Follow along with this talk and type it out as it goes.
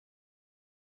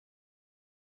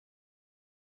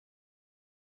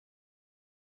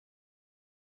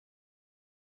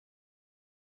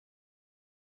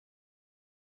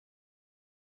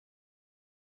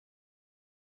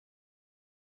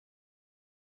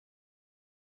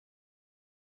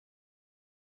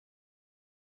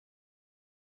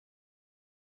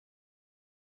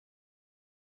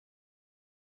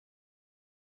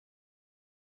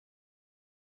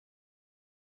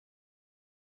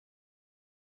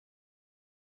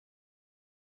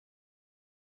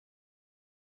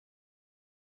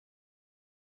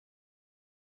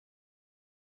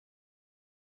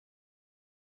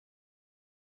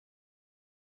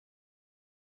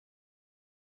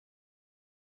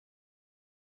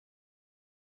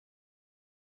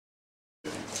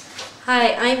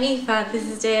Hi, I'm Aoife, this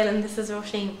is Dale and this is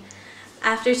Roisin.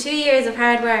 After 2 years of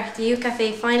hard work, the Youth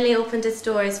Cafe finally opened its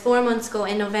doors 4 months ago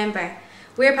in November.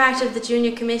 We're part of the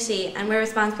Junior Committee and we're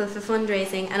responsible for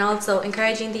fundraising and also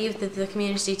encouraging the youth of the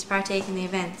community to partake in the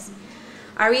events.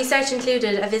 Our research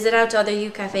included a visit out to other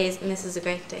youth cafes and this was a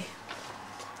great day.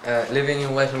 Living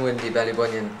in wet and windy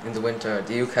Ballybunion in the winter,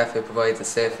 the Youth Cafe provides a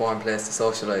safe, warm place to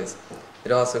socialise.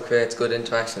 It also creates good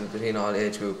interaction between all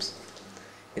age groups.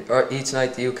 Each night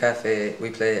at the Youth Cafe we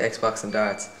play Xbox and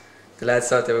darts. The lads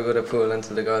thought they were good at pool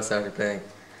until the girls started playing,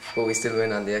 but we still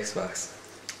win on the Xbox.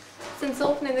 Since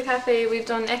opening the cafe, we've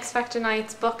done X Factor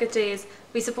nights, bucket days.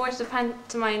 We supported a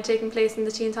pantomime taking place in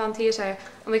the Teentown Theatre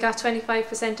and we got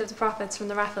 25% of the profits from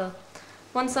the raffle.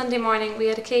 One Sunday morning we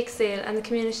had a cake sale and the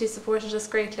community supported us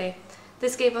greatly.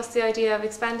 This gave us the idea of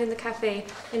expanding the cafe,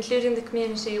 including the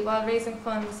community, while raising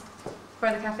funds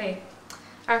for the cafe.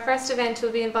 Our first event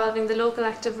will be involving the local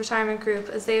active retirement group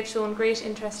as they have shown great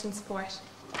interest and support.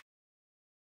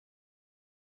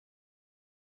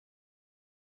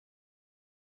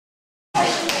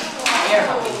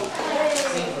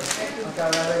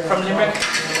 From Limerick?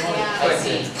 Yeah, I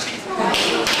see.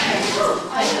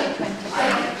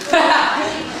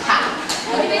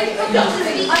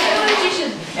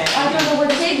 I don't know where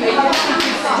to take me.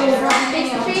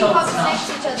 There's 3 cups next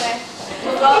to each other.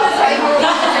 Your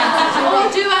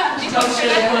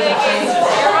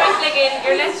right leg in,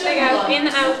 your left leg out, in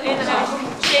and out, in and out.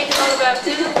 Shake it all about,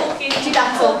 do the pokey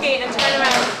and turn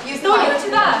around. You do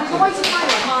that. No, I did mine.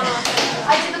 I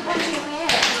did the punching in the air.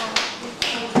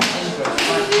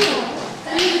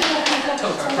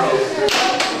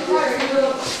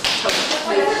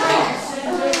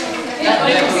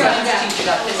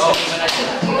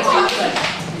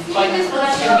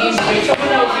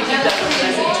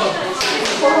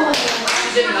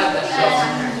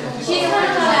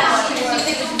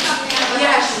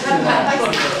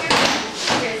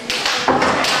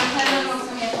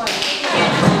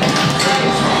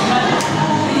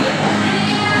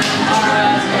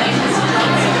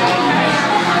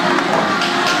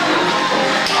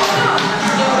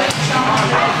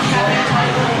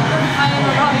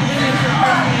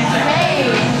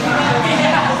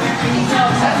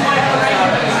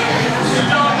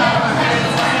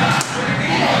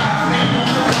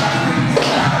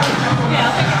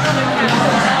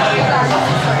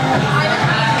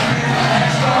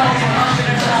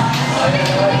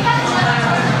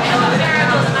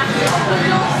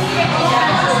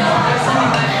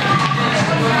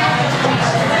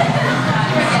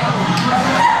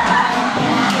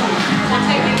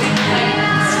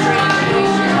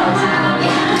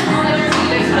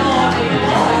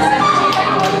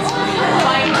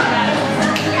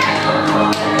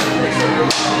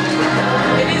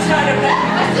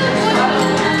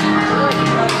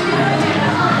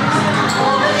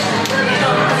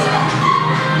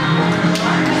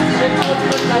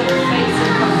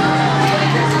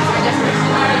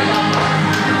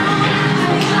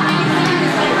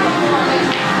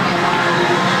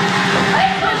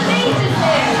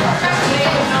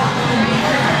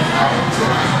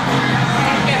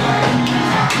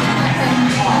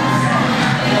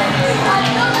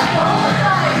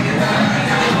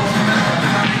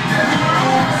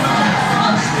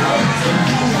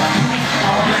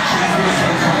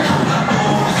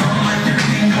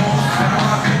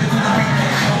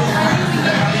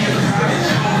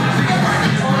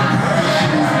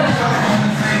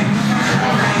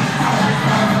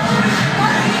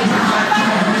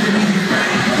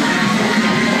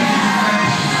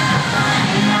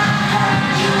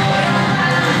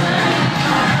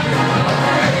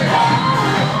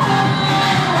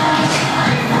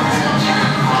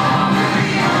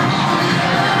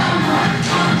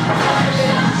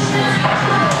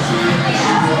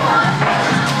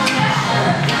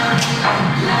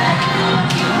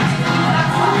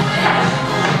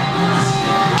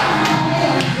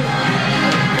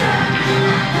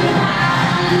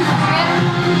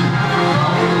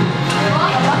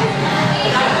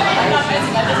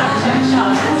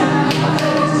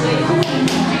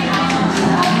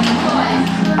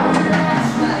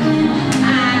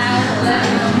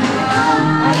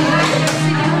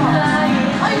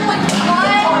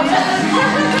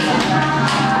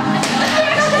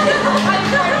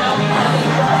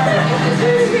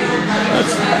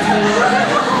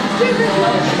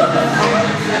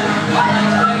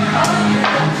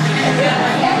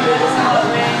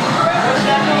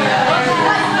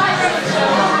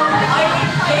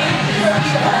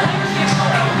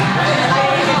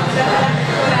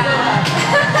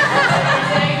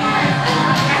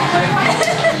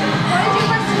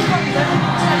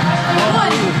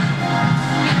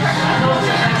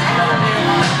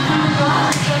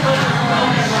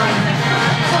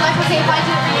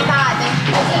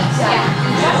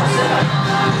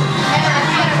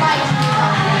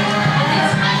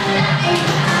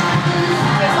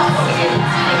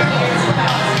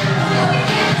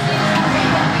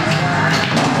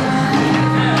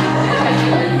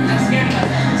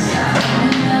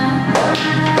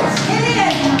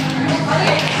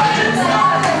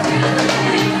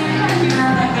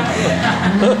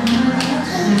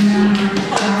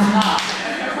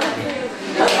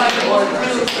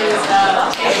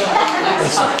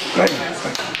 Great.